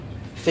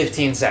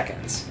15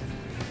 seconds.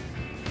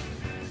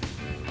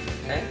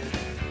 Okay.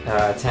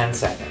 10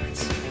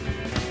 seconds.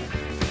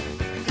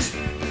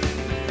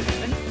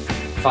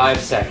 5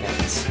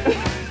 seconds.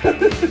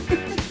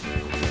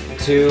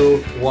 2,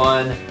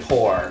 1,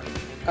 pour.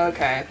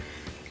 Okay.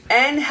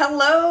 And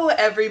hello,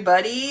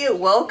 everybody.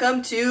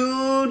 Welcome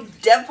to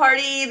Dev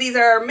Party. These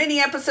are mini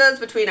episodes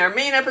between our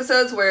main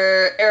episodes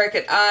where Eric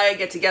and I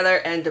get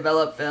together and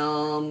develop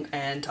film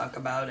and talk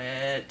about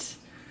it.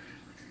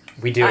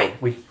 We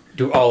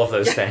do all of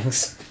those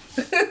things.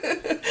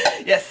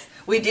 Yes,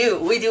 we do.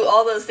 We do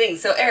all those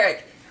things. So,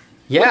 Eric,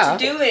 Yeah.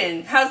 what you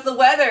doing? How's the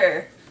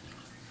weather?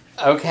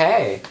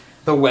 Okay.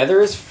 The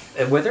weather is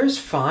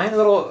fine.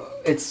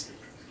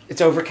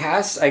 It's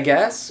overcast, I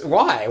guess.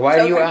 Why? Why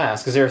do you Okay.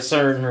 ask? Is there a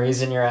certain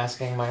reason you're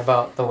asking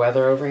about the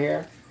weather over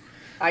here?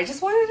 I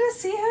just wanted to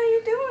see how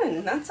you're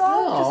doing. That's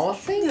all. Oh,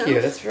 thank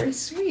you. That's very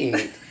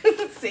sweet.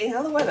 See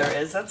how the weather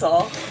is. That's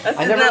all.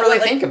 I never really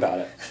think about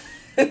it.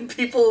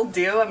 People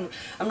do.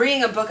 I'm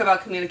reading a book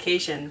about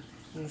communication.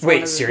 It's one Wait,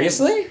 of the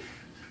seriously?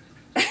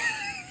 things.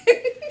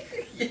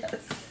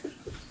 Yes.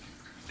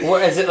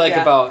 What is it like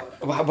Yeah. about...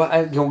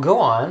 Go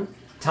on.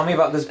 Tell me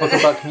about this book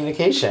about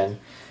communication.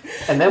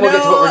 And then we'll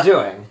get to what we're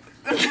doing.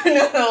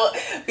 No,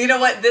 you know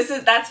what?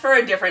 That's for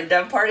a different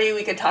Dev Party.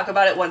 We could talk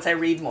about it once I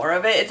read more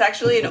of it. It's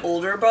actually an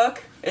older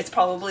book. It's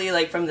probably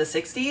like from the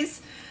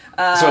 60s.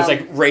 So it's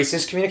like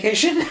racist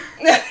communication? No,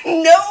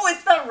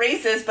 it's not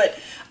racist, but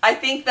I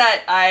think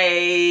that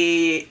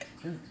I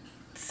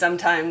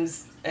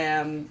sometimes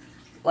am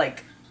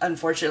like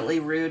unfortunately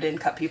rude and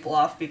cut people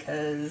off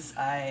because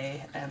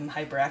I am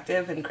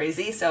hyperactive and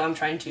crazy. So I'm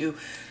trying to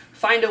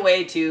find a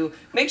way to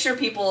make sure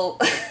people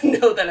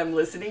know that I'm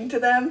listening to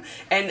them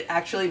and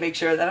actually make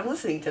sure that I'm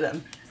listening to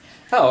them.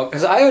 Oh,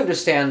 because I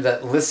understand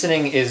that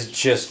listening is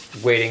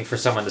just waiting for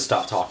someone to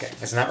stop talking.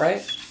 Isn't that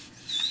right?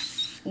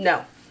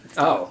 No.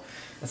 Oh,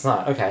 it's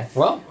not. Okay.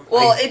 Well,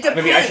 It depends.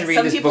 Maybe I should read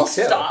Some this people book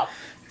too. stop.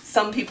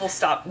 Some people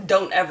stop.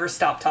 Don't ever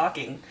stop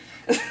talking.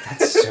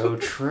 That's so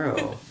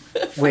true.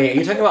 Wait, are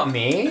you talking about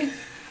me?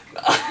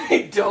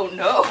 I don't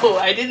know.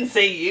 I didn't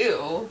say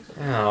you.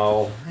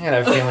 Oh, I had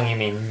a feeling you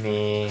mean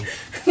me.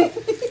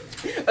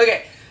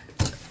 Okay.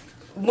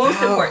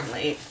 Most Wow.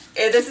 importantly,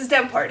 this is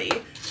Dev Party.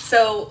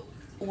 So,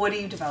 what are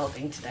you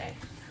developing today?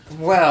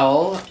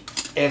 Well,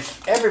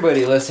 if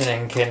everybody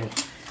listening can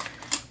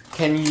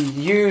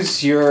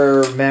use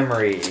your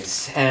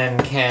memories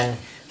and can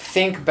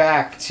think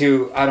back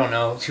to, I don't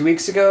know, 2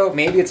 weeks ago,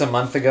 maybe it's a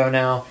month ago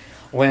now,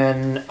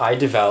 when I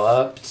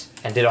developed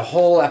and did a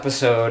whole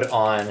episode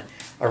on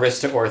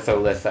Arista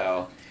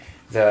Ortholitho,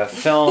 the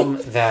film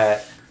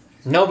that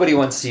nobody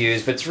wants to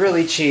use, but it's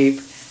really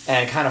cheap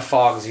and kind of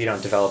fogs if you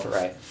don't develop it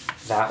right.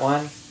 That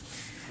one.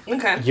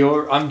 Okay.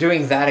 I'm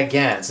doing that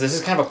again. So this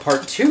is kind of a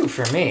part 2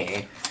 for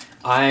me.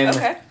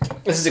 Okay.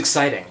 This is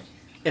exciting.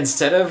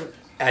 Instead of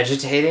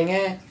agitating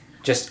it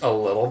just a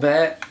little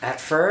bit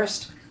at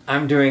first,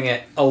 I'm doing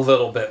it a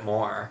little bit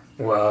more.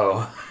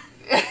 Whoa.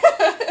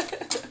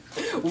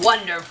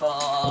 Wonderful.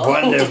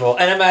 Wonderful.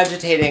 And I'm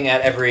agitating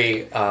at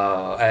every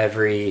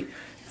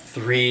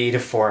 3 to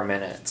 4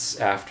 minutes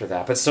after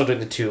that, but still doing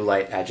the 2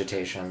 light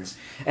agitations.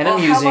 And I'm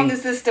using... How long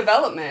is this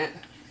development?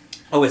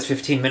 Oh, it's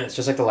 15 minutes,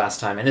 just like the last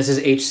time. And this is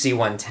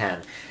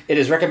HC110. It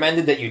is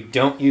recommended that you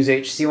don't use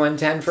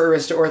HC110 for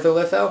Arista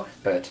Ortholitho,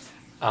 but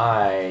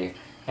I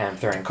am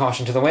throwing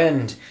caution to the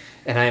wind,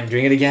 and I am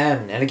doing it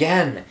again and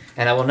again,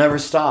 and I will never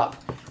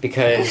stop,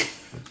 because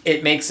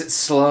it makes it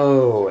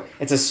slow.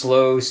 It's a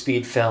slow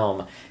speed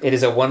film. It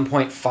is a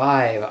 1.5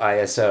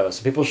 ISO,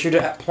 so people shoot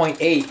it at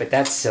 0.8, but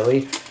that's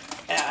silly.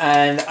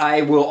 And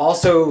I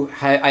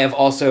have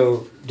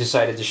also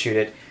decided to shoot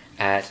it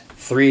at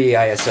 3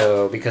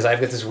 ISO because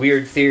I've got this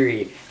weird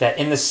theory that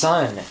in the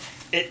sun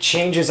it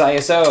changes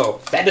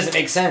ISO. That doesn't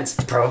make sense.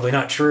 Probably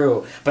not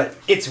true, but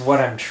it's what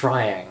I'm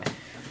trying.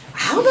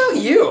 How about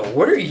you?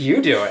 What are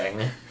you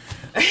doing?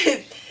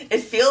 It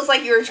feels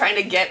like you were trying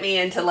to get me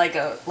into like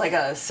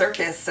a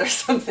circus or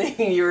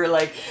something. You were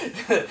like,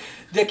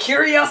 the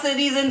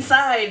curiosity's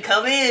inside.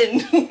 Come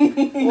in.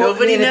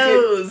 Nobody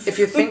knows. If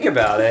you think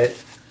about it,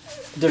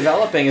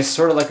 developing is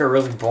sort of like a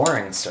really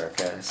boring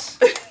circus.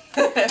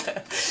 So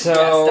yes,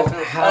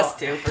 definitely. Us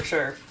too, for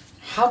sure.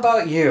 How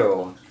about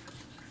you?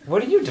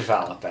 What are you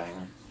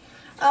developing?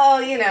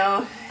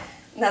 Oh,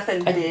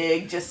 nothing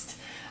big. Just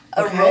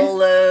a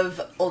roll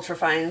of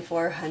ultrafine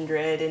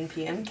 400 in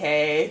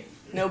PMK.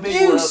 No big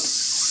You whoop.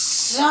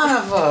 son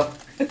of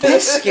a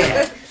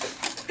biscuit!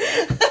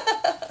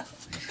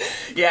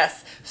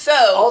 Yes. So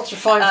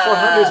Ultrafine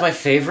 400 is my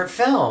favorite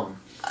film.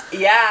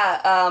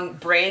 yeah,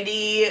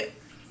 Brandy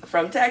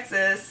from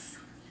Texas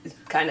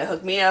kind of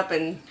hooked me up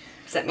and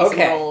sent me some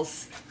Okay.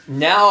 rolls.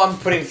 Now I'm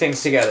putting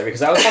things together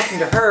because I was talking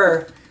to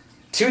her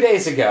 2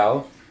 days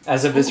ago,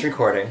 as of this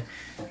recording.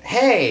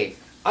 Hey,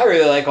 I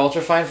really like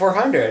Ultrafine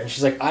 400. And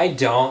she's like, I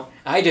don't.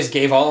 I just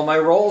gave all of my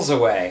rolls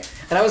away.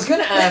 And I was going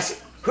to ask,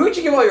 who'd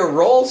you give all your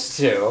rolls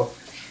to?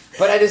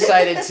 But I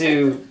decided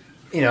to,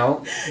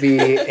 be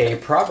a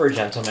proper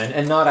gentleman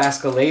and not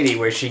ask a lady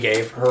where she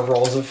gave her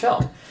rolls of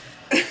film.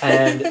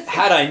 And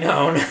had I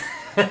known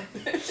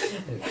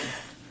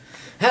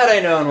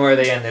where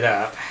they ended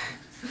up.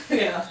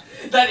 Yeah.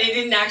 That it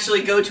didn't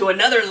actually go to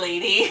another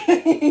lady.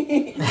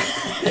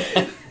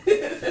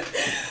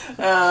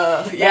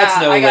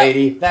 That's no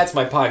lady. That's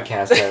my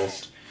podcast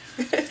host.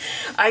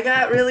 I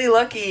got really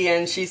lucky,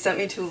 and she sent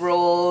me 2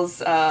 rolls.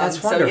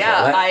 That's wonderful. So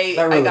yeah, that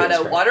really I got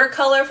a great.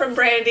 watercolor from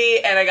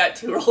Brandy, and I got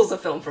 2 rolls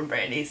of film from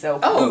Brandy. So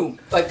boom.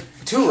 Like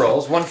 2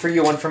 rolls, one for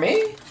you, one for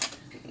me?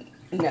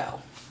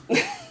 No.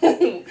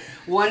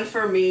 One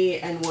for me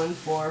and one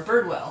for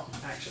Birdwell,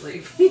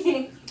 actually.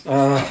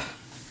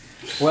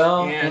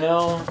 Well,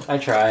 Yeah. I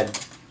tried.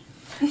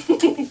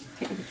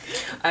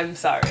 I'm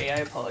sorry. I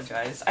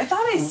apologize. I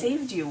thought I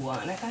saved you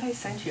one. I thought I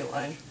sent you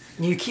one.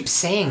 You keep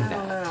saying I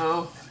don't that.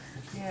 know.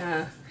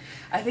 Yeah.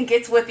 I think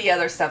it's with the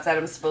other stuff that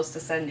I'm supposed to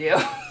send you.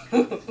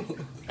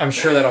 I'm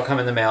sure that'll come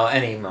in the mail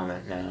any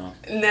moment now.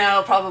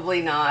 No,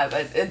 probably not.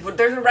 But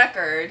there's a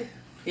record.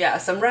 Yeah,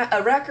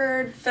 a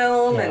record,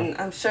 film, Yeah. and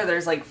I'm sure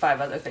there's like 5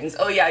 other things.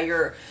 Oh yeah,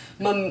 your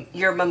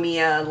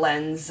Mamiya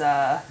lens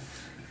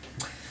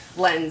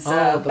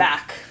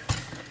back.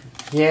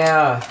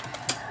 Yeah.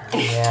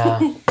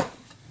 Yeah.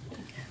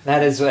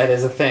 That is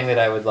a thing that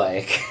I would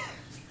like.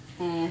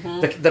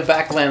 Mm-hmm. The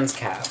back lens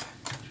cap.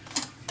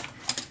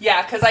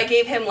 Yeah, because I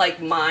gave him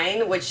like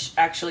mine, which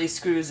actually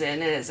screws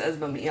in and it says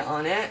Mamiya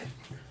on it.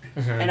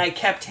 Mm-hmm. And I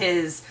kept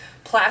his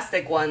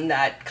plastic one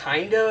that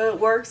kind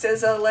of works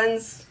as a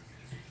lens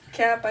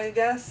cap, I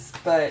guess.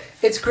 But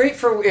It's great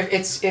for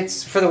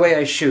it's for the way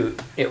I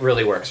shoot. It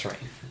really works for me.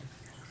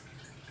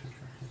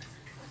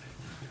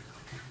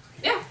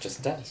 yeah, It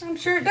just does. I'm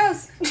sure it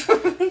does.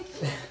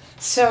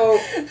 So,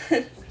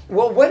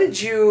 well, what did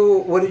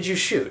you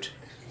shoot?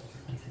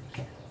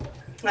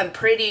 I'm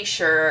pretty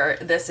sure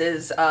this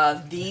is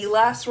the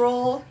last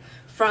roll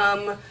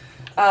from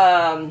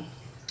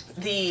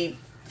the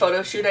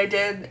photo shoot I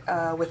did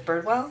with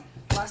Birdwell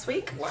last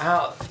week.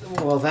 Wow.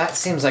 Well, that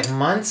seems like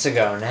months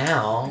ago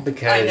now I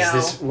because know.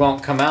 this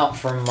won't come out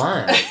for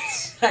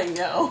months. I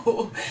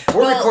know.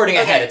 We're recording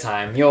ahead of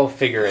time. You'll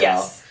figure it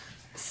Yes.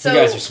 out. So You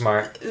guys are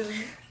smart.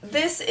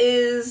 this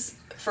is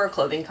for a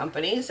clothing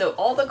company. So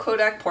all the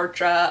Kodak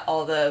Portra,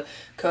 all the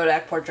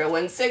Kodak Portra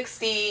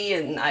 160,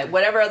 and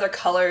whatever other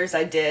colors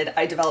I did,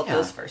 I developed Yeah.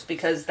 those first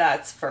because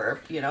that's for,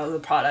 the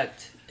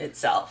product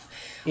itself.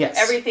 Yes.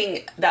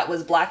 Everything that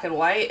was black and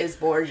white is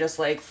more just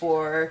like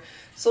for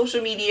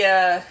social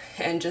media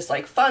and just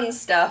like fun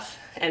stuff,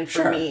 and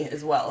for Sure. me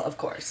as well, of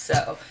course.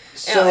 So,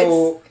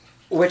 So,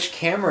 which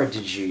camera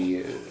did you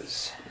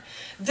use?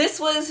 this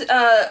was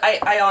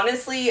I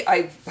honestly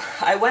I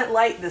went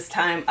light this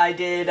time. I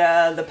did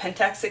the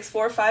Pentax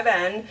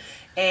 645N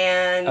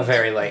and A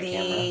very light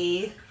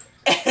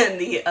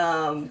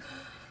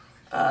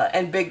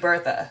and Big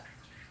Bertha,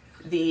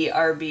 the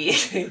RB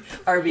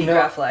RB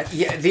Graflex.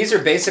 Yeah, these are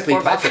basically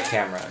 4x4. pocket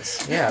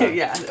cameras. Yeah.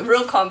 Yeah,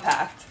 real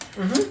compact.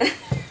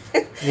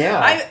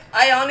 Yeah.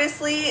 I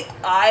honestly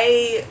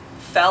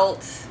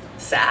felt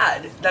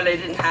sad that I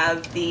didn't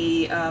have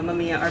the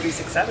Mamiya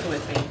RB67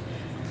 with me.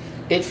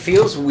 It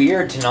feels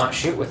weird to not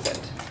shoot with it.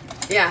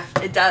 Yeah,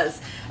 it does.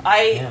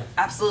 I Yeah.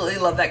 absolutely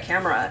love that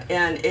camera,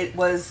 and it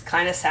was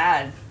kind of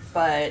sad,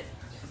 but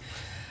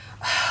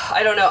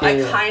I don't know.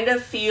 Yeah. I kind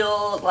of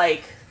feel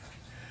like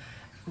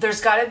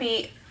there's got to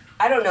be.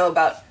 I don't know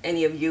about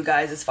any of you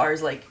guys as far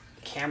as like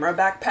camera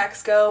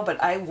backpacks go,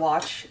 but I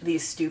watch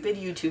these stupid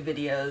YouTube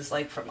videos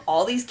like from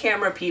all these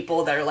camera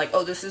people that are like,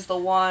 oh, this is the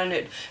one,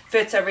 it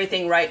fits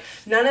everything right.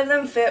 None of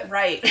them fit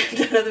right.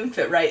 None of them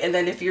fit right. And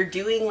then if you're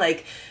doing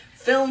like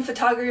film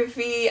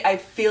photography, I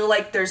feel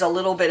like there's a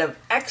little bit of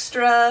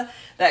extra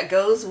that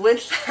goes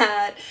with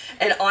that.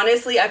 And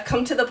honestly, I've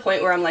come to the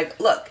point where I'm like,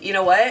 look, you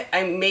know what?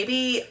 I'm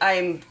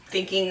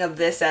thinking of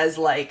this as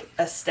like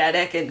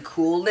aesthetic and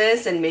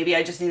coolness, and maybe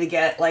I just need to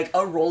get like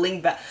a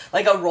rolling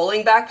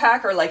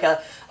backpack or like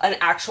an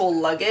actual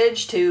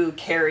luggage to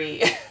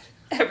carry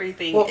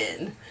everything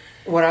in.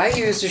 What I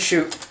use to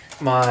shoot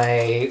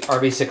my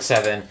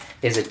RB67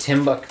 is a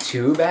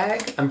Timbuk2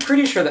 bag. I'm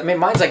pretty sure that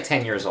mine's like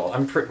 10 years old.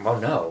 Oh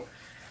no.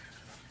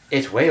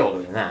 It's way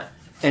older than that.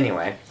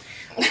 Anyway,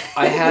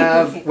 I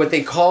have what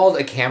they called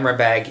a camera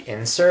bag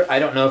insert. I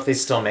don't know if they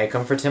still make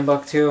them for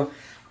Timbuk2,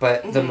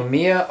 but the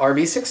Mamiya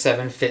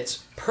RB67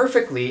 fits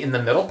perfectly in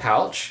the middle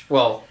pouch.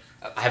 Well,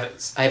 I have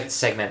it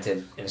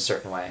segmented in a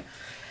certain way.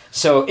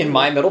 So in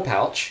my middle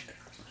pouch,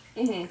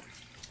 and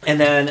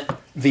then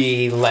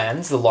the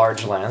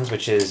large lens,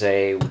 which is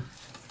I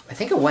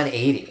think a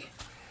 180,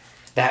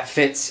 that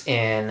fits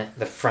in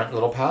the front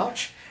little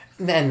pouch.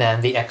 And then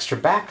the extra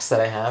backs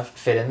that I have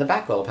fit in the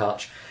back little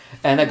pouch.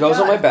 And it goes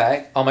on my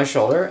back, on my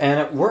shoulder, and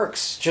it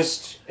works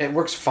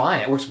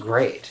fine. It works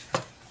great.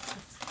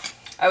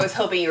 I was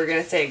hoping you were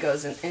going to say it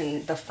goes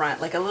in the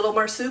front, like a little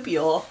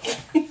marsupial.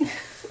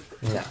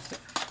 No.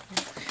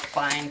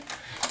 Fine.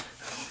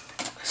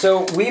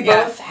 So we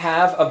both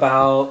have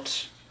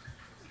about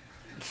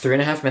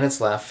 3.5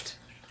 minutes left.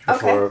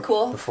 Okay,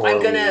 cool. I'm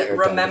we going are to done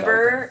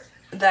remember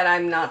that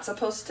I'm not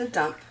supposed to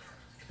dump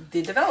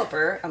the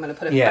developer. I'm going to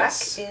put it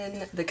Yes. back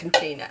in the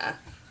container.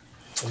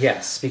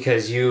 Yes,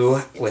 because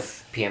you,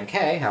 with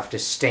PMK, have to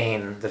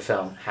stain the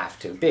film. Have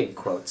to. Big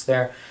quotes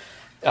there.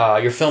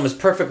 Your film is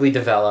perfectly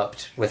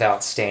developed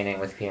without staining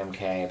with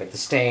PMK, but the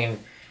stain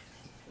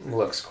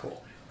looks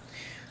cool.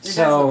 It does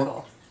look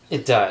cool.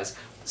 It does.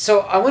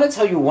 So I want to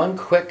tell you one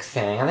quick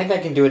thing. I think I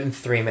can do it in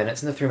 3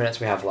 minutes, in the 3 minutes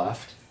we have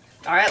left.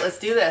 All right, let's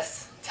do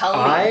this. Tell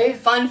me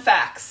fun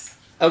facts.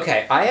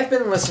 Okay, I have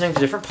been listening to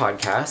different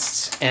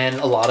podcasts, and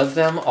a lot of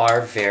them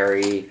are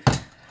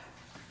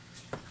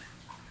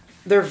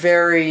they're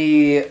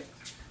very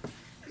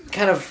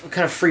kind of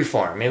free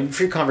form,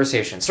 free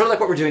conversation, sort of like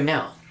what we're doing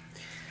now.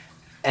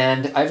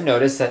 And I've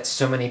noticed that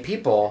so many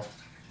people,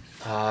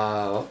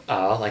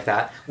 like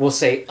that, will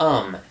say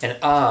and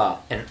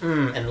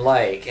and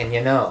like, and you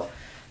know.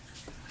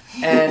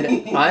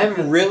 And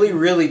I'm really,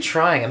 really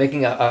trying. I'm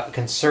making a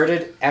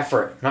concerted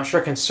effort. Not sure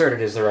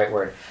concerted is the right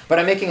word, but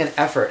I'm making an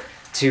effort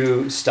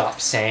to stop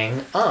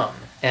saying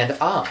and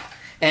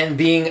and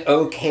being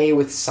okay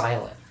with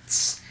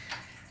silence.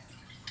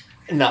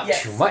 Not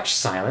too much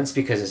silence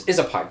because this is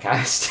a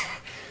podcast,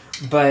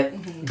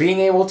 but being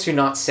able to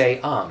not say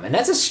and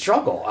that's a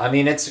struggle. I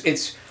mean,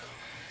 it's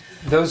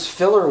those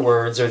filler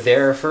words are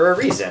there for a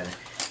reason.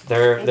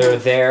 They're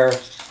there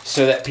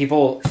so that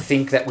people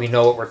think that we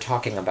know what we're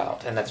talking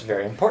about, and that's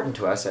very important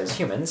to us as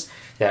humans,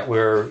 that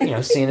we're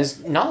seen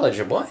as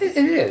knowledgeable. It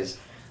is.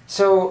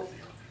 So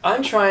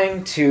I'm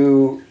trying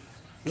to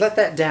let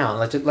that down,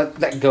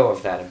 let go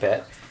of that a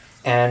bit,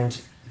 and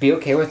be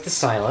okay with the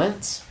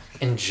silence.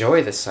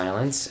 Enjoy the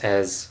silence,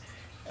 as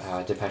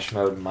Depeche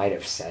Mode might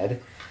have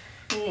said.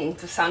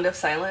 The sound of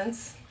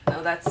silence.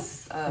 No,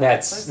 that's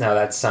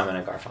Simon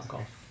and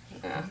Garfunkel.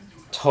 Yeah.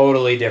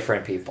 Totally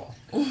different people.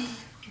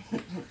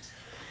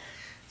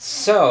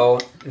 So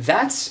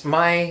that's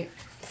my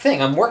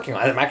thing. I'm working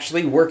on it. I'm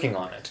actually working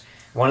on it.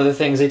 One of the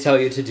things they tell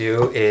you to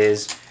do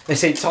is they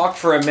say talk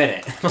for a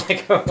minute. I'm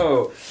like,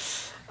 oh,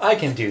 I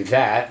can do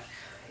that.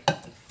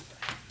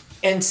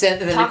 And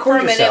then talk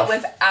record for a yourself.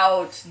 minute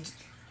without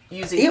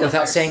using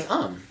without saying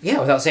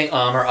without saying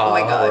or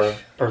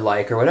or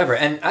like or whatever.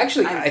 And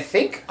actually, I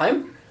think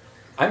I'm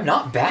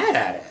not bad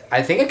at it.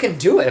 I think I can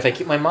do it if I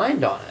keep my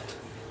mind on it.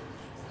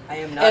 I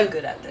am not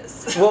good at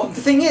this. Well,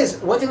 the thing is,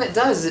 one thing that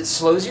does is it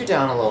slows you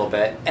down a little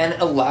bit and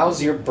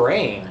allows your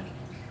brain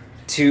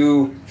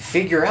to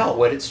figure out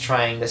what it's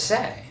trying to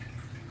say.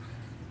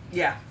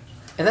 Yeah.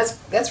 And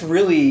that's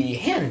really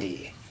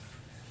handy.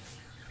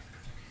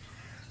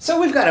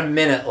 So we've got a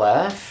minute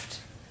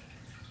left,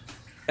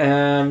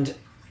 and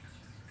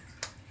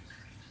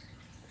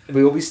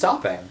we will be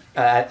stopping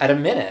at a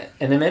minute,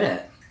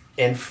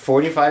 in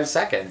 45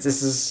 seconds.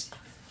 This is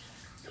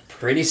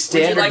pretty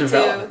standard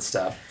development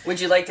stuff.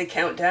 Would you like to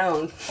count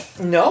down?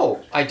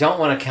 No, I don't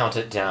want to count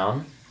it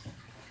down.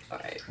 All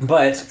right.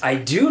 But I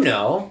do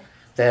know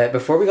that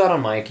before we got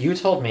on mic, you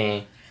told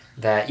me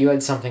that you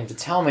had something to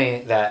tell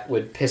me that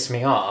would piss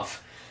me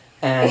off.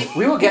 And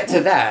we will get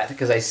to that,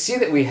 because I see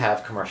that we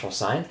have commercial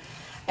sign.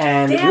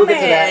 And we'll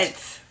get to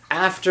that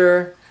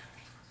after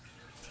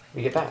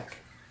we get back.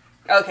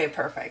 Okay,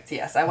 perfect.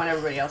 Yes, I want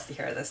everybody else to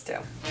hear this too.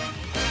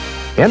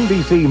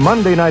 NBC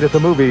Monday Night at the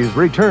Movies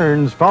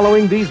returns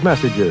following these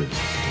messages.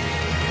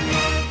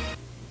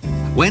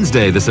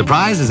 Wednesday, the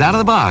surprise is out of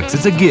the box.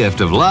 It's a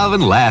gift of love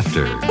and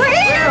laughter.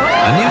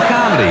 A new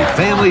comedy,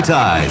 Family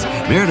Ties.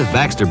 Meredith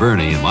Baxter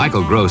Birney and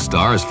Michael Gross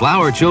stars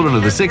flower children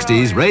of the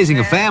 60s raising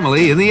a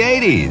family in the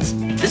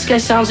 80s. This guy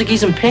sounds like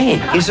he's in pain.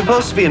 He's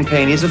supposed to be in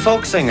pain. He's a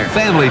folk singer.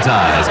 Family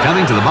Ties,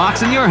 coming to the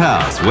box in your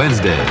house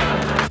Wednesday.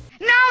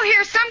 Now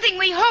here's something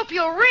we hope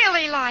you'll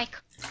really like.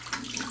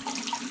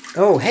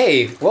 Oh,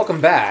 hey,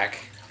 welcome back.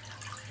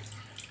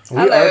 We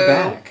Hello. are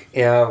back.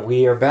 Yeah,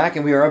 we are back,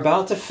 and we are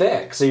about to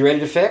fix. Are you ready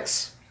to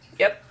fix?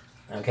 Yep.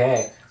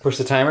 Okay. Push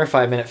the timer,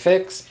 5-minute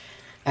fix.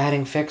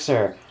 Adding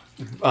fixer.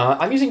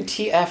 I'm using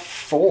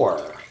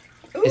TF4.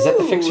 Is that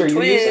the fixer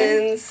you're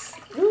using? Twins.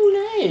 Ooh,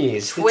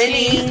 nice.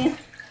 Twinning.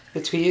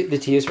 The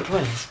T is for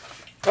twins.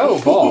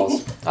 Oh,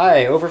 balls.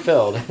 I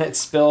overfilled. It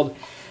spilled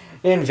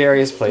in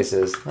various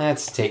places.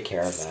 Let's take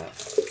care of that.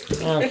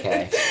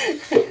 Okay.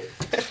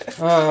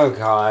 Oh,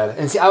 God.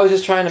 And see, I was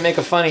just trying to make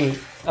a funny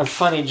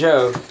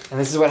joke, and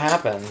this is what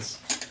happens.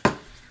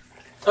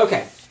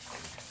 Okay.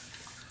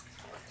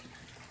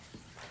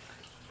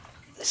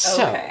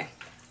 So, Okay.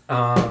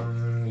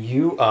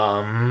 you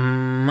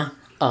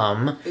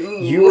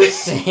were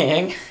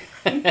saying...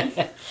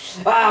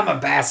 I'm a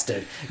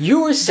bastard.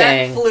 You were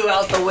saying... That flew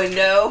out the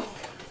window.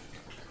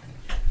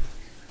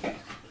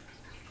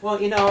 Well,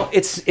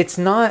 it's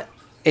not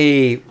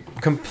a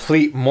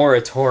complete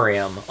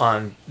moratorium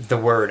on the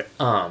word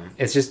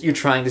It's just you're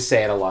trying to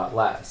say it a lot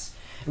less.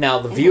 Now,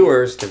 the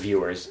viewers,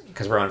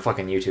 because we're on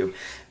fucking YouTube,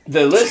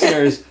 the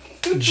listeners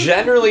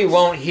generally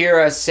won't hear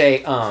us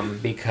say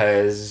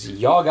because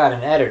y'all got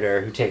an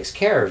editor who takes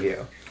care of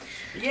you.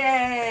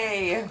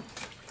 Yay!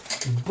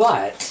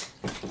 But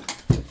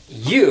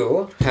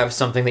you have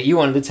something that you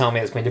wanted to tell me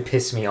that's going to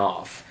piss me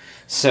off.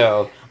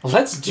 So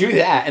let's do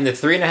that in the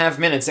 3.5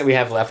 minutes that we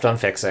have left on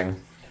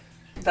fixing.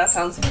 That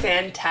sounds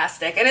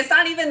fantastic. And it's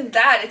not even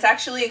that. It's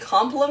actually a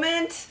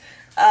compliment.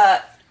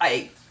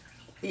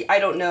 I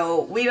don't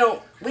know.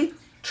 We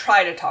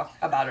try to talk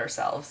about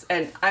ourselves,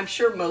 and I'm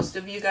sure most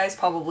of you guys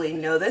probably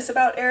know this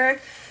about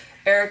Eric.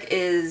 Eric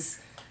is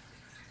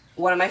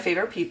one of my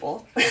favorite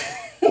people.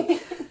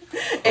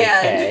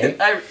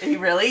 And he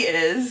really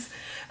is.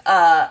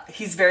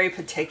 He's very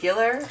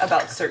particular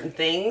about certain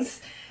things,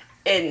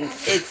 and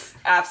it's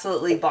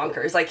absolutely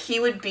bonkers. Like, he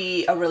would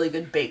be a really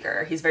good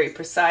baker. He's very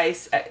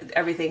precise.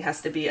 Everything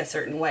has to be a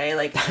certain way.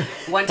 Like,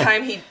 one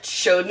time he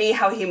showed me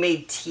how he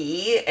made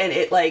tea, and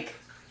it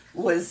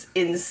was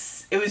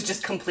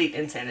just complete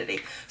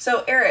insanity.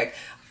 So, Eric,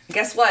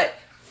 guess what?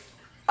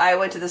 I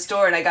went to the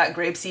store and I got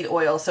grapeseed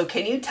oil. So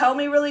can you tell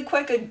me really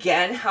quick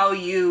again how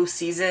you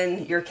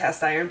season your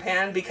cast iron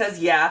pan? Because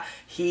yeah,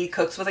 he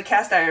cooks with a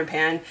cast iron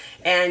pan,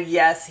 and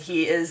yes,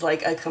 he is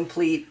like a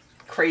complete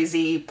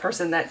crazy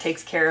person that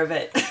takes care of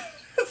it.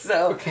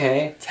 So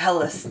okay,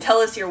 tell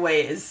us your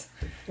ways.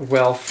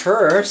 Well,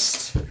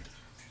 first,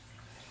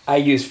 I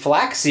use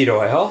flaxseed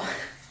oil.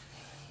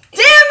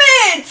 Damn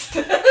it!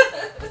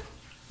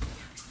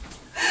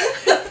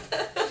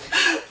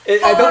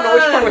 I don't know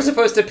which one was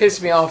supposed to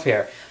piss me off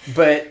here,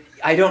 but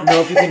I don't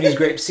know if you can use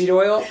grapeseed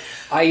oil.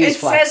 I use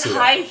flaxseed. It says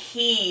high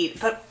heat,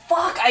 but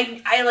fuck,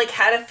 I like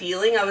had a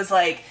feeling. I was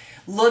like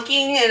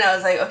looking, and I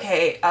was like,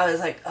 okay, I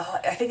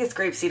think it's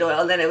grapeseed oil,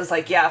 and then it was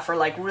like, yeah, for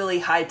like really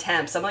high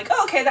temps. I'm like,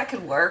 oh, okay, that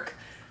could work.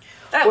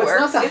 That works.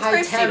 It's not the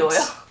high temps.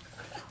 Oil.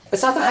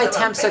 It's not the high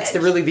temps that's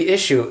really the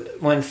issue.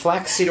 When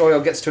flaxseed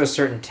oil gets to a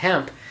certain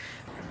temp,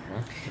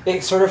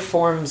 it sort of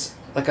forms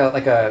like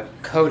a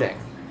coating.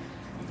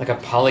 Like a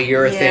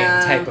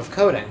polyurethane type of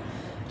coating.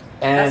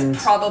 And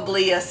that's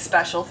probably a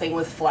special thing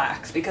with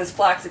flax, because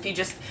flax,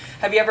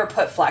 have you ever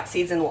put flax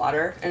seeds in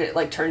water and it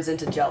like turns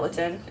into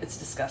gelatin? It's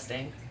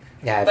disgusting.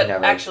 Yeah, I've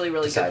never actually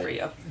really decided. Good for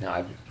you. No,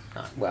 I've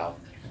not. Well,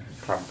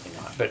 probably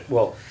not. But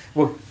we'll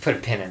put a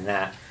pin in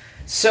that.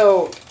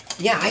 So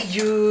yeah, I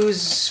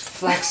use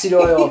flaxseed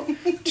oil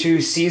to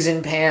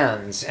season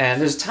pans,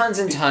 and there's tons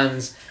and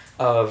tons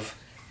of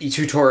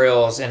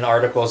tutorials and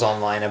articles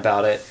online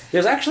about it.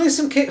 There's actually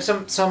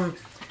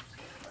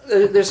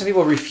there's some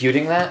people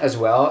refuting that as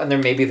well, and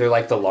they're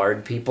like the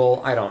lard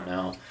people. I don't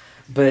know,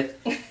 but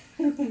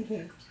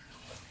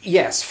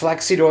yes,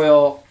 flaxseed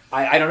oil.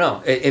 I don't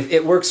know.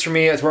 It works for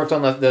me. It's worked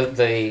on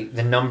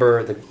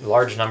the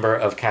large number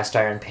of cast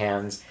iron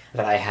pans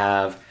that I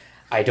have.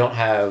 I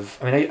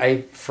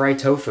fry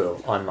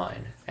tofu on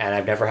mine, and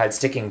I've never had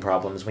sticking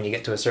problems when you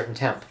get to a certain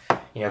temp.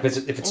 Because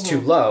if it's too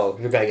low,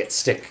 you're gonna get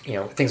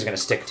things are gonna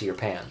stick to your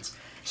pans.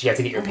 So you have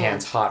to get your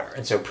pans hotter,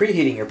 and so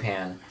preheating your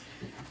pan.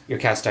 Your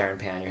cast iron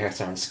pan, your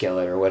cast iron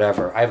skillet, or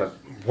whatever. I have a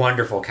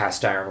wonderful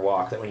cast iron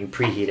wok that when you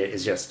preheat it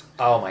is just,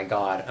 oh my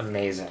god,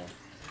 amazing.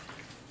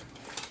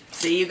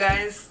 See you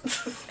guys?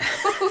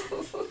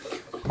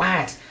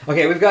 What?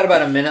 Okay, we've got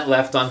about a minute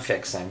left on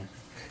fixing.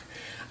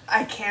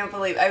 I can't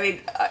believe,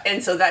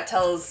 and so that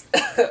tells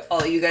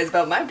all you guys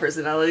about my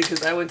personality,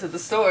 because I went to the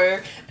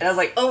store and I was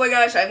like, oh my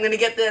gosh, I'm going to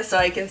get this so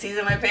I can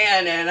season my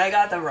pan, and I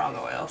got the wrong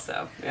oil,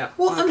 so yeah.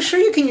 Well, I'm sure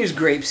you can use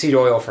grapeseed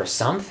oil for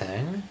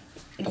something.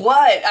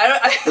 What?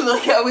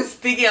 I was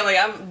thinking, I'm like,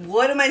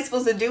 what am I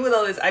supposed to do with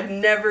all this? I've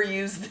never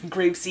used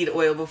grapeseed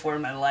oil before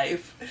in my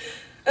life.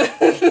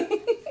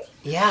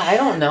 Yeah, I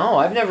don't know.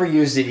 I've never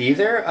used it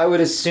either. I would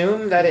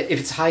assume that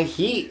if it's high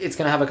heat, it's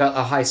going to have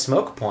a high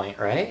smoke point,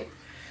 right?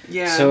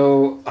 Yeah.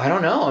 So, I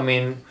don't know. I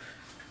mean,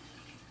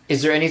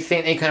 is there any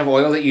kind of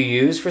oil that you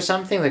use for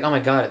something? Like, oh my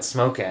god, it's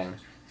smoking.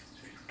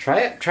 Try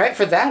it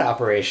for that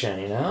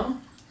operation,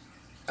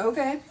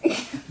 Okay.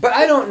 But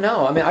I don't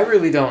know. I mean, I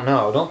really don't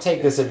know. Don't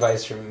take this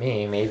advice from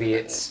me. Maybe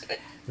it's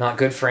not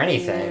good for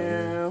anything.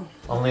 No.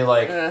 Only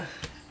the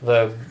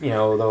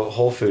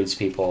Whole Foods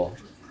people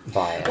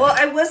buy it. Well,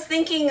 I was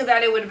thinking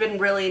that it would have been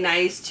really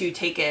nice to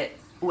take it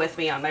with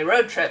me on my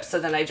road trip, so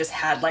then I just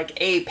had like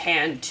a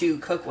pan to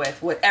cook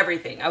with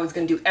everything. I was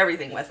going to do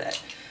everything with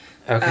it.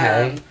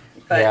 Okay.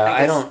 But yeah,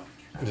 I don't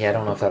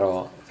know if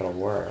that'll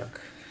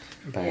work.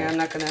 But yeah, I'm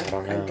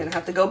gonna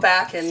have to go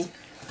back and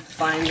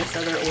find this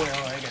other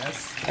oil, I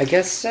guess. I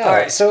guess so. All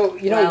right. So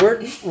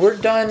we're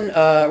done.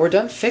 We're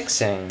done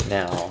fixing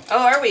now. Oh,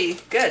 are we?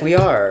 Good. We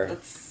are.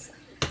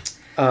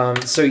 We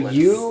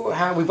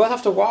both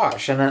have to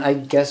wash, and then I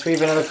guess we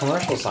have another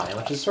commercial sign,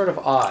 which is sort of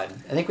odd.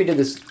 I think we did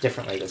this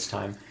differently this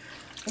time.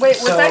 Wait,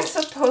 was I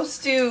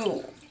supposed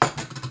to?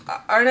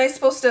 Aren't I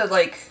supposed to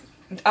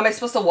Am I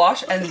supposed to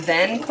wash and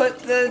then put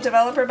the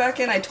developer back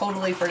in? I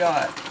totally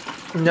forgot.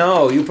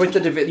 No, you put the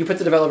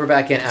developer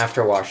back in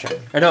after washing.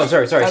 Or no,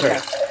 sorry.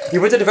 You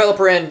put the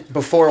developer in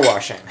before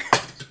washing.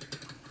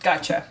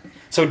 Gotcha.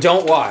 So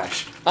don't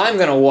wash. I'm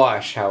gonna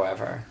wash,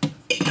 however.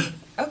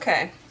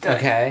 Okay. Good.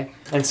 Okay.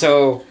 And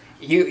so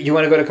you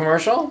want to go to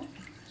commercial?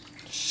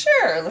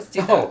 Sure, let's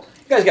do that. Oh,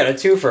 you guys got a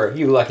twofer,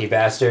 you lucky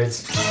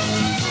bastards.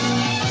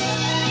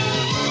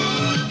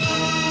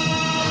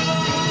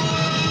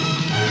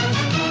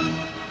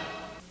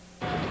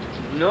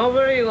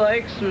 Nobody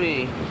likes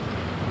me.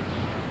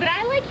 But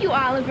I like you,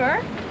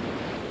 Oliver.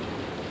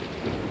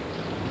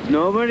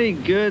 Nobody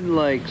good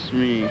likes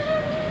me.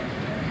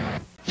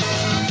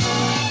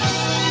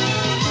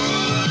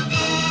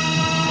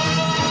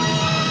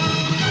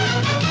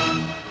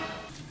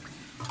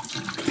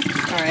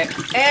 Okay,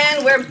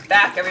 and we're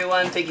back,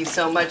 everyone. Thank you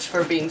so much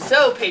for being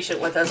so patient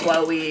with us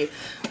while we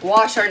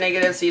wash our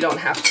negatives so you don't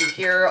have to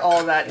hear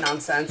all that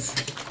nonsense.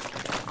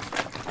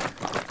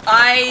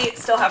 I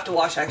still have to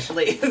wash,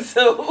 actually,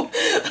 so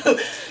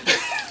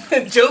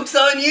joke's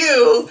on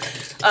you.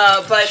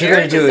 But You're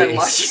Eric going is to done do a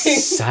washing.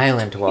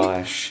 silent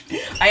wash.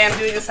 I am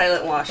doing a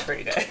silent wash for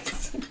you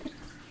guys.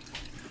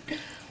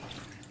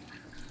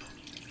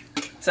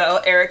 So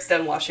Eric's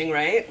done washing,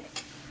 right?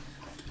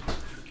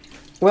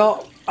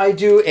 Well, I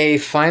do a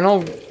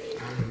final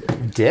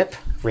dip,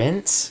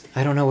 rinse.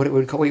 I don't know what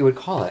you would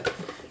call it.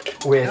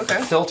 With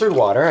filtered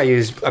water. I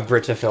use a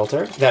Brita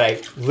filter that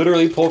I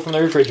literally pulled from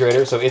the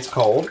refrigerator, so it's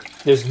cold.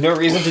 There's no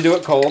reason to do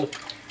it cold.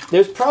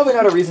 There's probably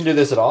not a reason to do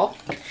this at all.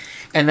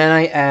 And then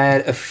I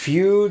add a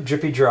few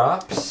drippy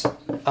drops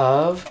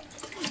of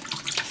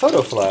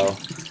Photo Flow.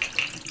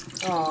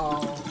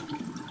 Oh.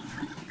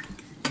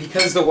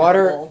 Because the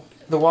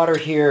water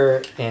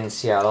here in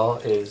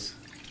Seattle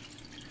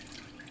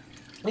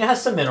it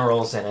has some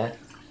minerals in it.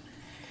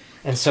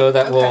 And so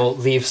that will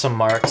leave some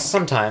marks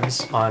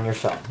sometimes on your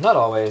film. Not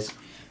always,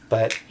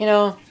 but,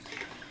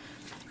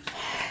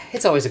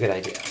 it's always a good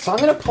idea. So I'm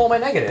going to pull my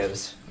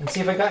negatives and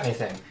see if I got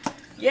anything.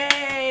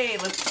 Yay!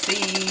 Let's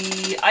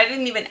see. I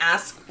didn't even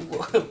ask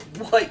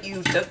what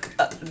you took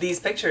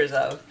these pictures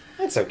of.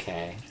 That's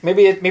okay.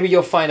 Maybe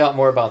you'll find out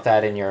more about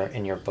that in your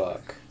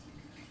book.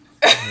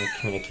 In your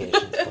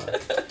communications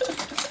book.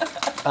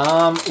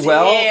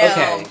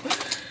 Okay.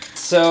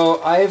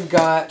 So I've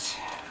got some.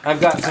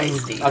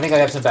 I think I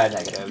have some bad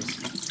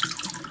negatives.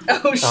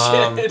 Oh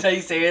shit! Are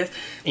you serious?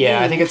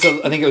 Yeah, I think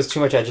it was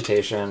too much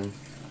agitation.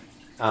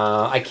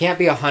 I can't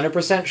be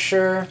 100%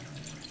 sure,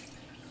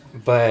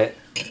 but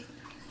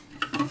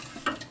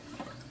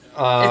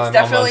it's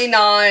definitely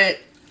not.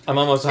 I'm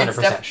almost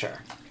 100% sure.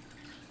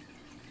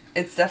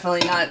 It's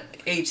definitely not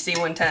HC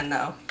 110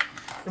 though.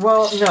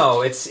 Well,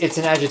 no, it's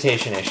an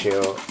agitation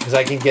issue because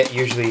I can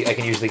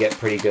usually get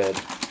pretty good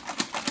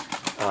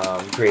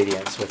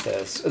gradients with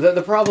this.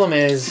 The problem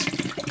is,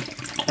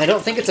 I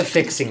don't think it's a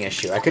fixing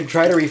issue. I could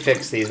try to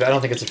refix these, but I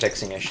don't think it's a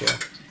fixing issue.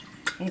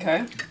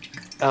 Okay.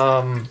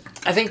 I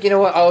think, you know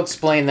what, I'll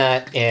explain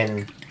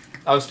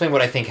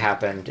what I think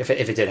happened, if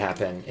it did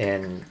happen,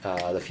 in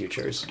the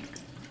futures.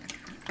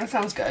 That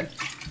sounds good.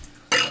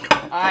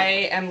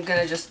 I am going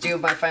to just do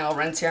my final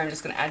rinse here. I'm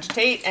just going to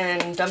agitate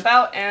and dump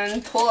out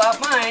and pull out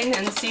mine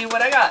and see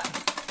what I got.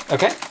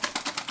 Okay.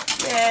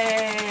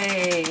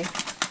 Yay!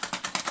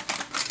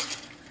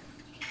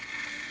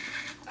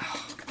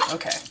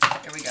 Okay,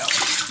 here we go.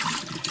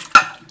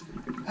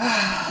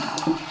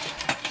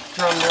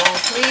 Drum roll,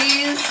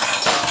 please.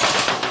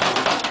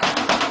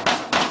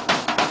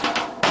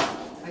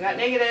 I got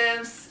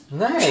negatives.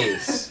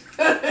 Nice.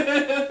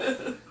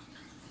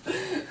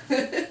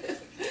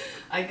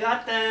 I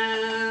got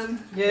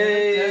them.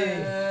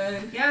 Yay.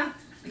 Yeah,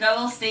 I got a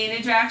little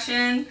stainage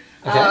action.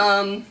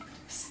 Okay.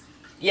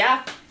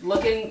 Yeah,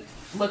 looking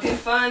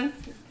fun,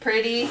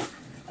 pretty.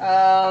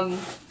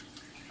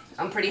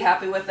 I'm pretty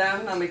happy with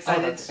them. I'm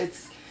excited.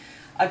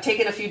 I've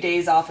taken a few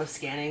days off of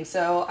scanning,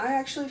 so I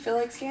actually feel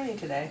like scanning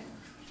today.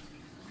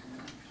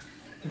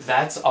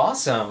 That's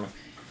awesome.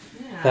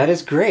 Yeah. That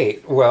is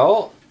great.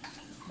 Well,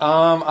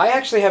 I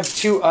actually have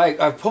two.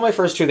 I pulled my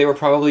first two. They were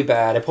probably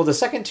bad. I pulled the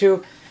second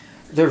two.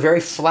 They're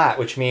very flat,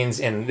 which means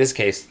in this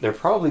case they're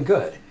probably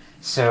good.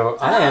 So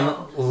I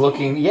am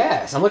looking.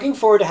 Yes, I'm looking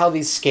forward to how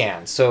these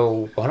scan.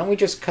 So why don't we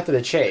just cut to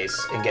the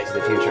chase and get to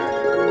the future?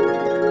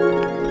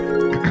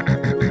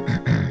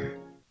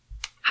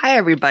 Hi,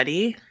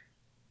 everybody.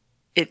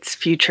 It's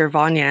future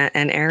Vanya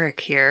and Eric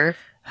here.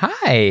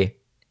 Hi.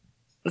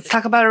 Let's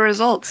talk about our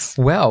results.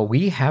 Well,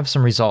 we have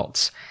some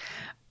results.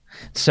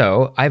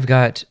 So I've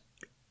got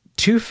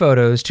two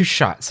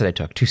shots that I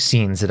took, two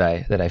scenes that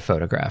I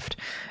photographed.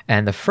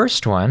 And the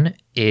first one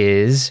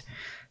is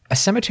a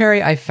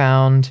cemetery I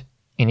found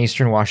in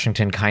Eastern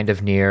Washington, kind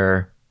of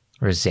near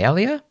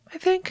Rosalia, I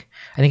think.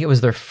 I think it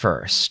was their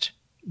first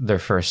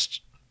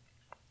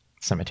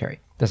cemetery.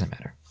 Doesn't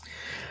matter.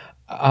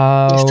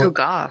 It's so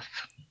goth.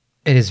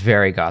 It is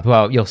very goth.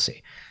 Well, you'll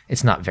see.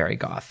 It's not very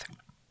goth.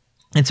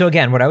 And so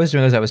again, what I was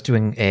doing was I was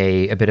doing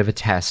a bit of a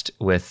test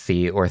with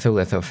the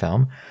ortholitho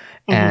film,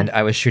 and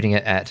I was shooting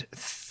it at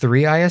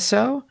 3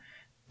 ISO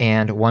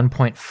and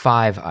 1.5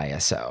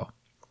 ISO.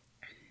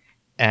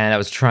 And I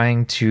was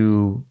trying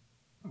to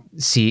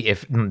see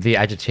if the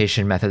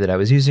agitation method that I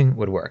was using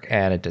would work,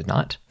 and it did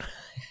not.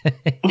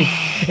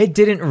 It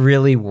didn't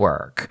really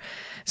work.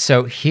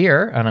 So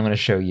here, and I'm going to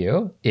show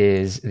you,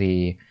 is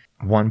the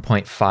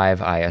 1.5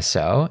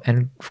 ISO,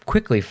 and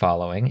quickly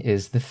following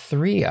is the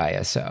 3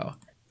 ISO.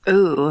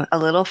 Ooh, a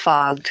little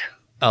fogged.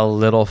 A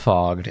little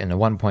fogged in the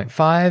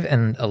 1.5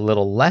 and a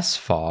little less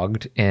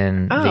fogged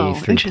in the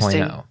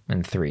 3.0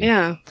 and 3.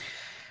 Yeah.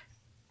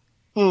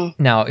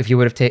 Now, if I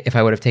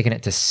would have taken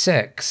it to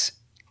 6,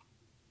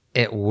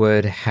 it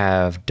would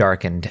have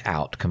darkened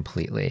out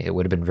completely. It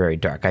would have been very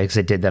dark. I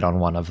did that on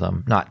one of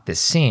them. Not this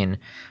scene,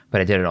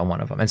 but I did it on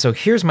one of them. And so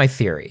here's my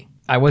theory.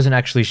 I wasn't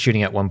actually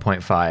shooting at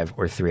 1.5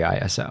 or 3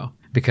 ISO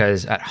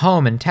because at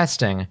home in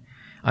testing,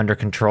 under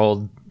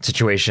controlled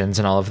situations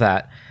and all of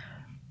that,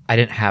 I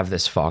didn't have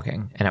this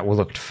fogging, and it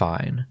looked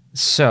fine.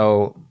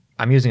 So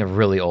I'm using a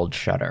really old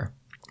shutter,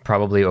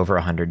 probably over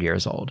 100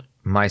 years old.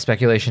 My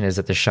speculation is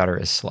that the shutter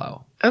is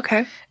slow.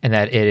 Okay. And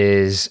that it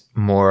is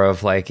more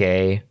of like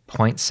a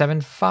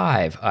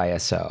 0.75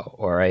 ISO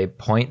or a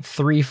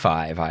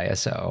 0.35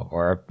 ISO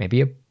or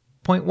maybe a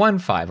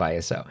 0.15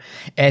 ISO.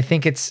 And I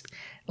think it's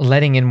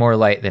letting in more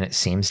light than it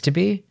seems to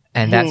be.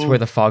 And that's where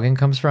the fogging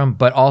comes from.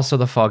 But also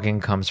the fogging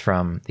comes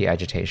from the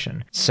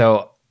agitation.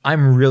 So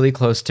I'm really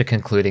close to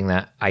concluding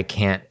that I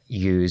can't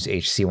use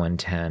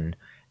HC110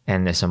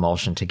 and this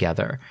emulsion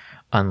together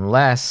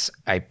unless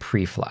I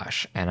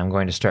pre-flash. And I'm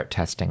going to start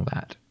testing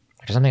that,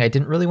 which is something I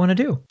didn't really want to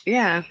do.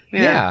 Yeah.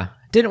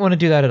 Didn't want to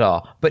do that at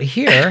all. But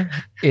here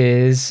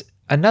is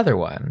another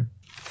one.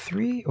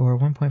 3 or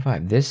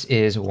 1.5? This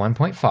is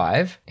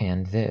 1.5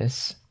 and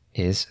this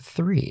is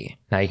 3.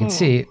 Now you can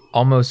see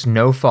almost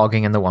no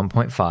fogging in the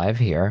 1.5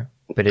 here,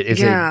 but it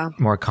is a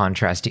more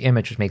contrasty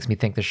image, which makes me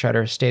think the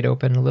shutter stayed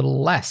open a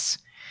little less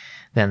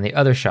than the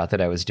other shot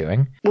that I was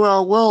doing.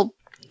 Well, we'll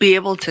be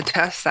able to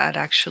test that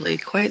actually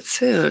quite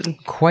soon.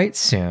 Quite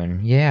soon,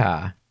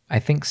 yeah. I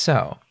think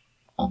so.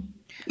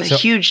 A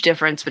huge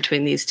difference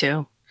between these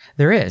two.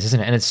 There is, isn't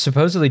it? And it's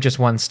supposedly just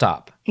one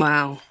stop.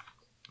 Wow.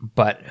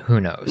 But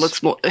who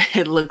knows?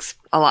 It looks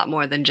a lot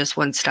more than just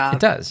one stop. It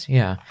does,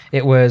 yeah.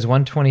 It was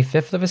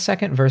 1/25th of a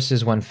second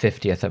versus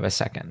 1/50th of a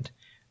second,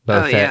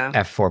 both at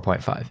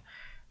f4.5.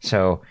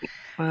 So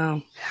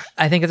wow.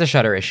 I think it's a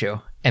shutter issue.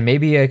 And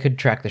maybe I could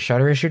track the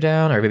shutter issue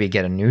down or maybe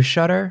get a newer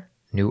shutter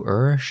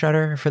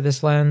for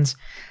this lens.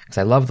 Because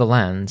I love the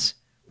lens,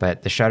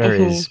 but the shutter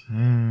is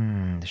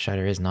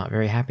not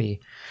very happy.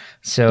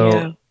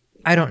 So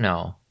I don't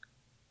know.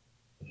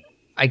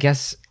 I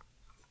guess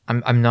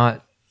I'm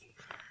not...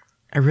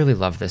 I really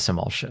love this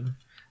emulsion.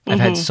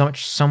 I've had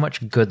so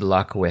much good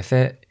luck with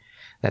it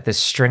that this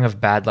string of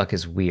bad luck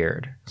is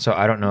weird. So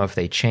I don't know if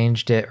they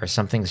changed it or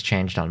something's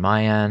changed on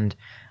my end.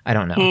 I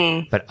don't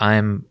know. But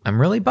I'm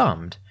really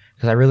bummed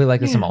because I really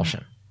like this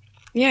emulsion.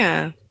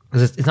 Yeah.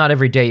 Because it's not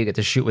every day you get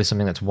to shoot with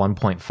something that's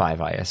 1.5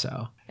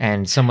 ISO.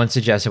 And someone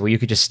suggested, well, you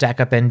could just stack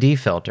up ND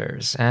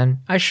filters. And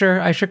I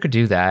sure could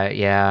do that,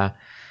 yeah.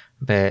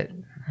 But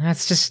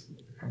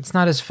it's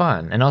not as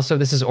fun. And also,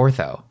 this is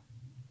ortho.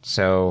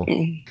 So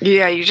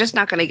yeah, you're just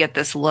not going to get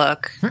this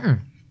look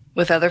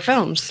with other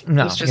films.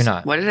 No, it's just you're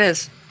not. What it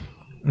is.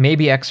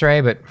 Maybe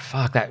X-ray, but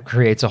fuck, that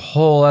creates a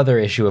whole other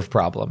issue of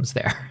problems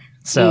there.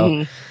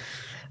 So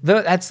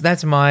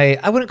that's my...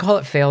 I wouldn't call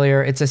it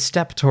failure. It's a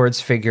step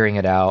towards figuring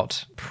it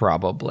out,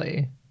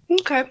 probably.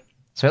 Okay.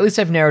 So at least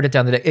I've narrowed it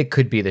down that it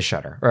could be the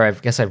shutter, or I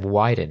guess I've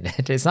widened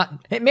it. It's not.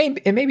 It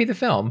may be the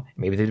film,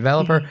 maybe the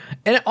developer,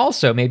 and it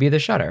also may be the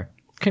shutter.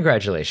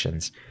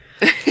 Congratulations.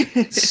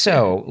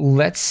 So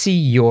let's see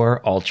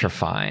your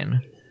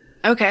ultrafine.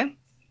 Okay.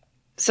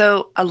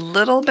 So a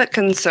little bit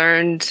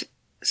concerned.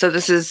 So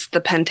this is the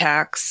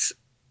Pentax,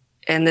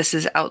 and this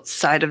is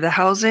outside of the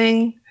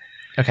housing.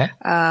 Okay.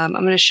 I'm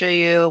going to show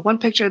you one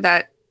picture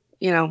that,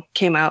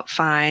 came out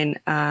fine.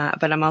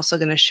 But I'm also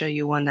going to show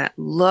you one that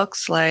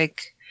looks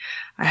like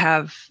I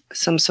have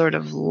some sort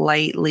of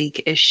light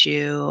leak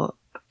issue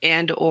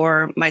and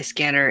or my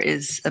scanner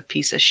is a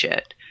piece of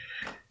shit.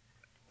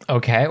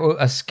 Okay. Well,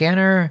 a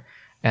scanner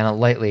and a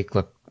light leak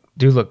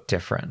do look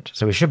different.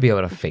 So we should be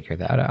able to figure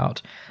that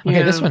out. Okay,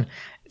 yeah. This one,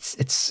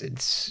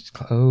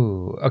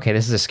 okay,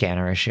 this is a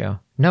scanner issue.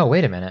 No,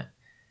 wait a minute.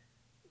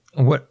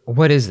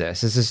 What is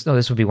this?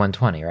 This would be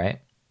 120,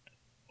 right?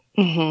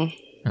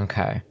 Mm-hmm.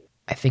 Okay.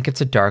 I think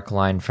it's a dark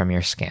line from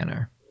your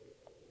scanner.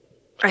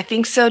 I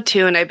think so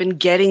too, and I've been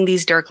getting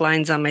these dark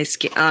lines on my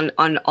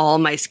on all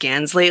my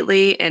scans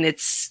lately, and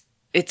it's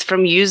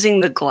from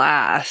using the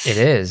glass. It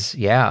is,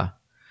 yeah.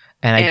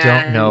 And I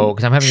don't know,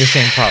 because I'm having the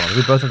same problem.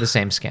 We both have the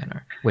same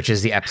scanner, which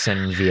is the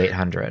Epson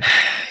V800.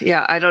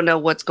 Yeah, I don't know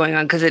what's going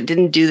on, because it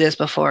didn't do this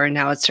before, and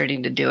now it's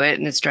starting to do it,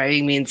 and it's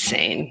driving me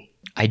insane.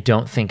 I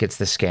don't think it's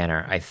the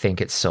scanner. I think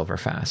it's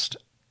Silverfast.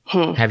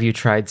 Have you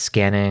tried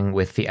scanning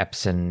with the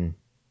Epson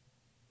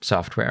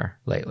software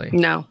lately?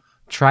 No.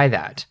 Try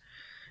that.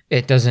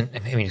 It doesn't,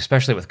 I mean,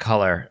 especially with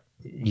color,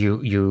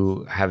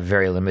 you have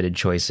very limited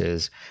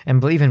choices.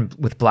 And even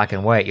with black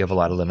and white, you have a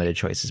lot of limited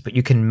choices. But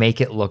you can make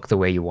it look the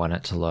way you want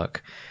it to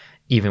look,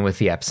 even with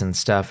the Epson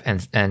stuff.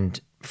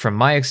 And from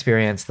my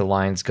experience, the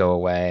lines go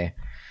away.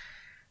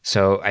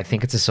 So I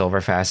think it's a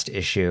Silverfast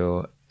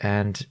issue.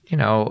 And,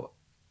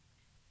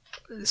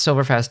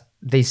 Silverfast,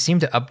 they seem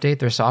to update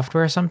their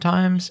software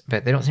sometimes,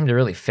 but they don't seem to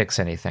really fix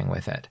anything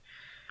with it.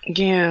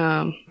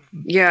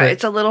 Yeah, but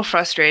it's a little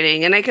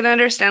frustrating, and I can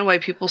understand why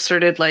people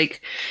started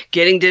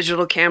getting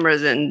digital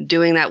cameras and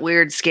doing that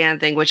weird scan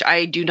thing, which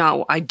I do not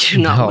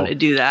want to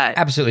do that.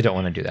 Absolutely don't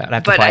want to do that. I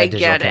have to buy a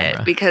digital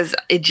camera. It because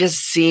it just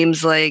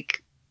seems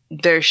like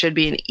there should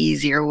be an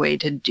easier way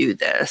to do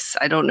this.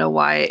 I don't know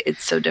why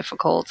it's so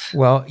difficult.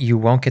 Well, you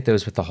won't get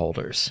those with the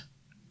holders.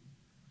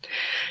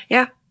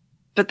 Yeah,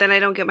 but then I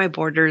don't get my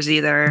borders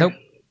either. Nope.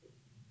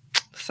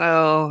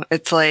 So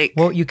it's like...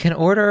 Well, you can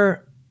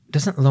order...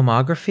 Doesn't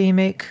Lomography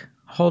make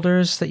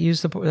holders that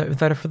use that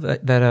are for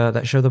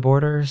that show the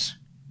borders?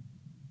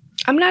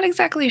 I'm not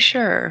exactly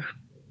sure.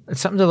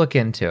 It's something to look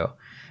into.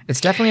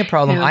 It's definitely a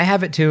problem. Yeah. I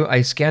have it too.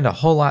 I scanned a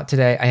whole lot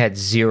today. I had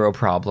 0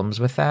 problems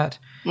with that.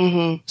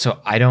 Mm-hmm. So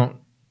I don't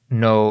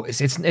know.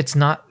 It's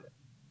not.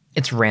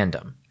 It's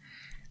random,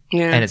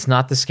 Yeah. and it's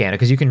not the scanner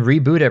because you can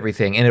reboot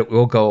everything and it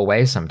will go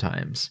away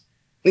sometimes.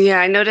 Yeah,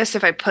 I noticed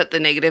if I put the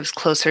negatives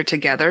closer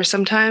together,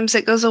 sometimes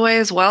it goes away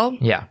as well.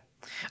 Yeah,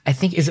 I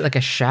think is it like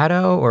a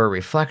shadow or a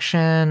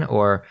reflection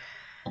or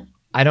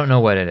I don't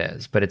know what it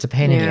is, but it's a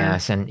pain in the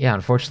ass. And yeah,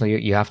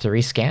 unfortunately, you have to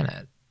rescan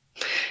it.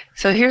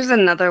 So here's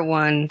another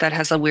one that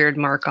has a weird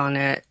mark on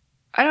it.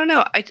 I don't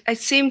know. I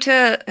seem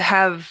to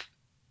have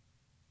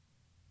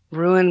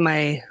ruined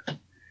my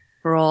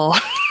role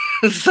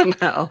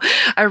somehow.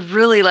 I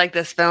really like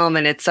this film,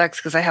 and it sucks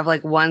because I have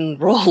like 1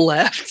 roll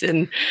left,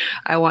 and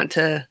I want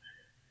to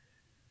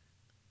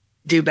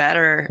do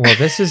better. Well,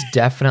 this is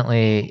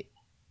definitely,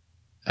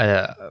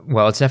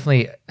 it's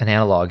definitely an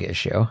analog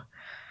issue.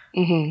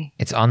 Mm-hmm.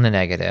 It's on the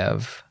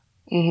negative.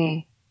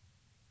 Mm-hmm.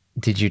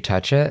 Did you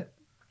touch it?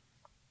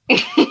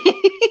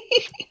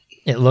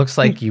 It looks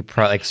like you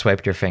probably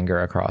swiped your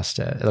finger across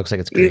it. It looks like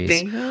it's You grease.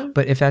 think so?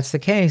 But if that's the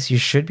case, you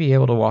should be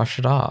able to wash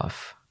it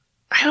off.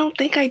 I don't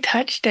think I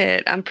touched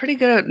it. I'm pretty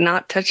good at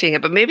not touching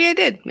it, but maybe I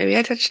did. Maybe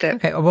I touched it.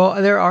 Okay,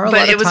 well, there are a lot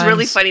of But it was times,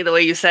 really funny the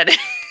way you said it.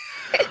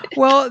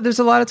 Well, there's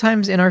a lot of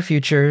times in our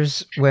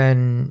futures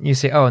when you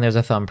say, oh, and there's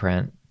a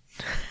thumbprint.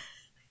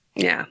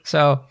 Yeah.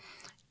 So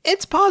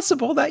it's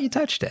possible that you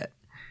touched it.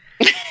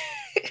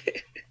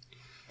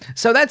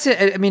 So that's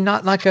it. I mean,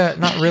 not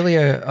really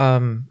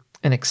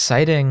an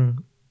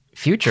exciting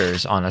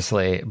futures,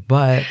 honestly,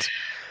 but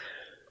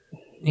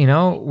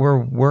we're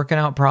working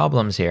out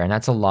problems here, and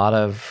that's a lot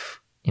of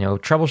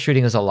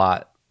troubleshooting is a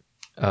lot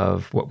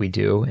of what we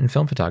do in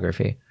film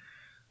photography.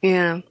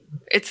 Yeah.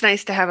 It's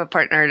nice to have a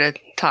partner to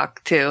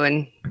talk to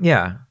and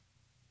Yeah,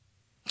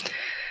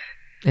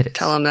 it is.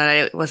 tell them that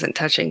I wasn't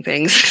touching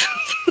things.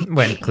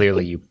 When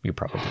clearly you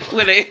probably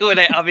when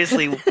I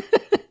obviously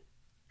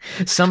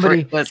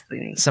somebody was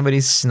cleaning.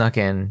 snuck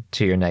in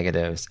to your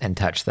negatives and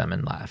touched them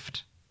and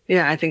left.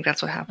 Yeah, I think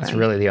that's what happened. That's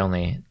really the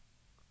only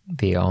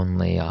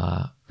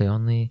I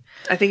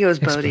think it was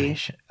Bodhi.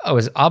 explanation. Oh, it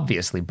was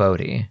obviously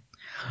Bodhi.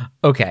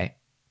 Okay.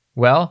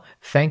 Well,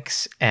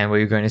 thanks, and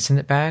we're going to send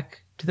it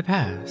back to the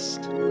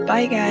past.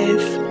 Bye, guys.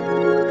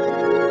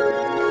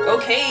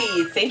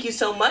 Okay, thank you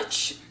so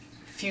much,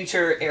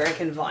 future Eric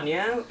and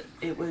Vanya.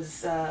 It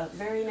was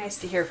very nice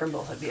to hear from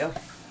both of you.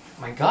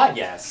 Oh my God,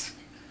 yes.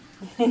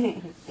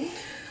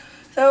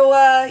 So,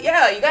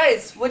 you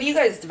guys, what are you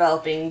guys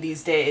developing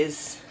these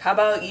days? How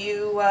about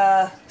you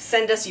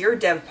send us your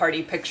dev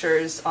party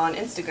pictures on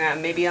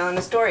Instagram, maybe on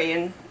a story,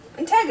 and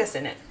tag us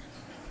in it.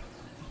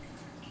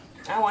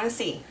 I want to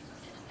see.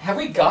 Have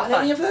we gotten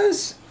any of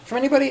those from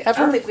anybody I ever?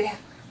 don't think we have.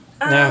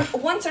 No.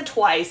 Once or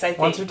twice, I think.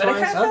 Once or but I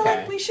twice? kind of feel Okay.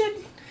 like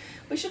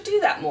we should do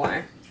that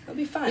more. It'll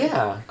be fun.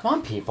 Yeah, come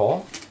on,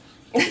 people.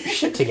 Get your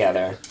shit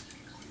together.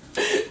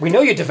 We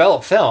know you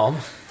develop film.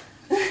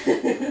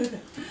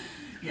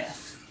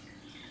 Yes.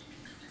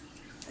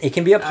 It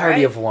can be a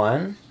party right. of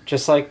one,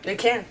 just like They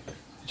can.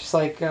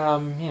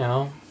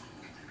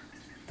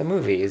 the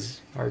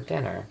movies or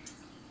dinner.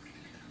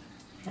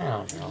 I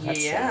don't know.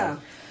 That's Yeah. sad.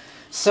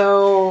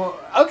 So,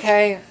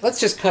 okay, let's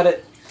just cut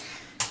it.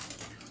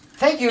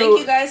 Thank you. Thank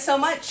you guys so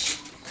much.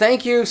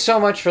 Thank you so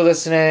much for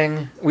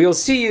listening. We will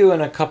see you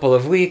in a couple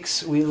of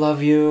weeks. We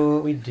love you.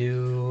 We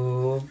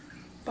do.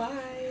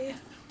 Bye.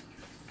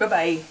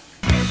 Bye-bye.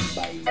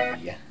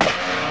 Bye.